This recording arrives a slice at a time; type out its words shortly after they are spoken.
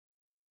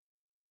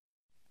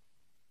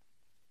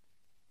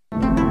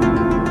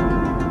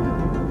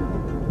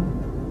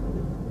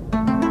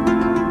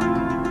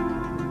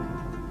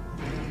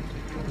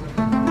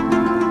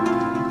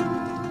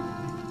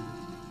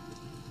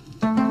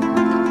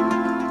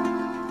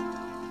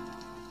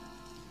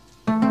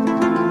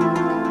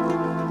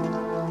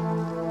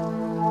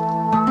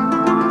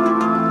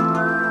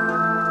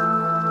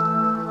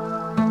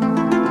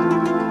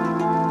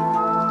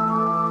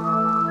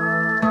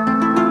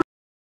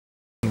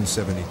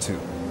II,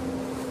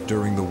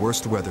 during the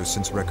worst weather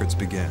since records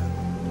began.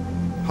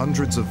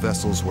 Hundreds of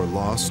vessels were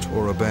lost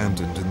or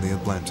abandoned in the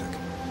Atlantic.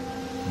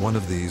 One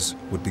of these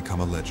would become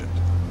a legend.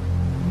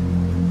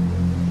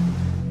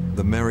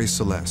 The Mary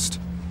Celeste,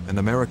 an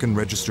American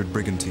registered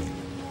brigantine,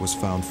 was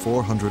found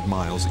 400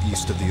 miles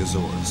east of the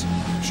Azores.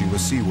 She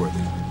was seaworthy,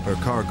 her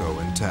cargo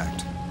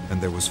intact,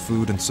 and there was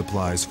food and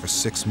supplies for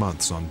 6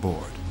 months on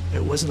board.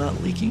 It was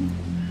not leaking.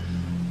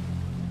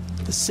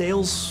 The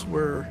sails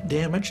were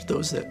damaged.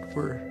 Those that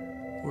were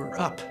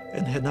up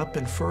and had not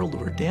been furled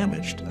were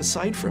damaged.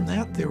 Aside from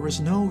that, there was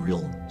no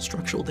real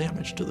structural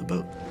damage to the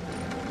boat.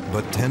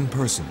 But 10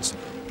 persons,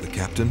 the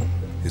captain,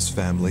 his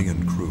family,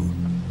 and crew,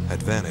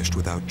 had vanished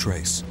without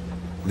trace,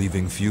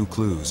 leaving few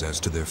clues as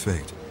to their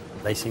fate.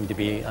 They seemed to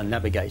be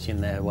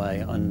navigating their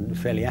way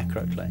fairly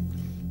accurately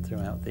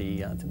throughout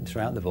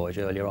the voyage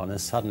earlier on,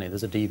 and suddenly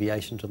there's a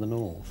deviation to the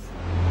north.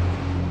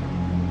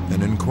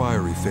 An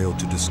inquiry failed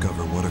to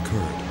discover what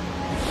occurred.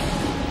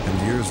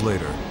 And years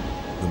later,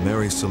 the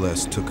Mary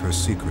Celeste took her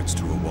secrets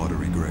to a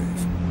watery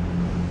grave.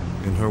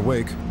 In her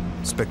wake,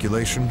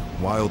 speculation,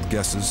 wild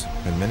guesses,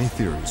 and many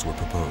theories were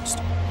proposed,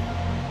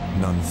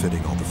 none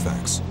fitting all the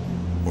facts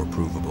or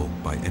provable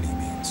by any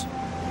means.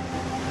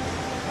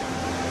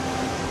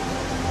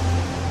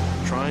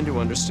 Trying to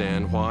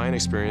understand why an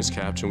experienced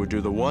captain would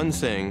do the one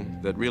thing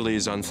that really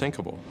is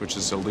unthinkable, which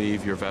is to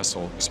leave your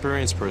vessel. An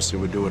experienced person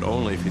would do it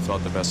only if he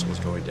thought the vessel was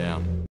going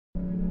down.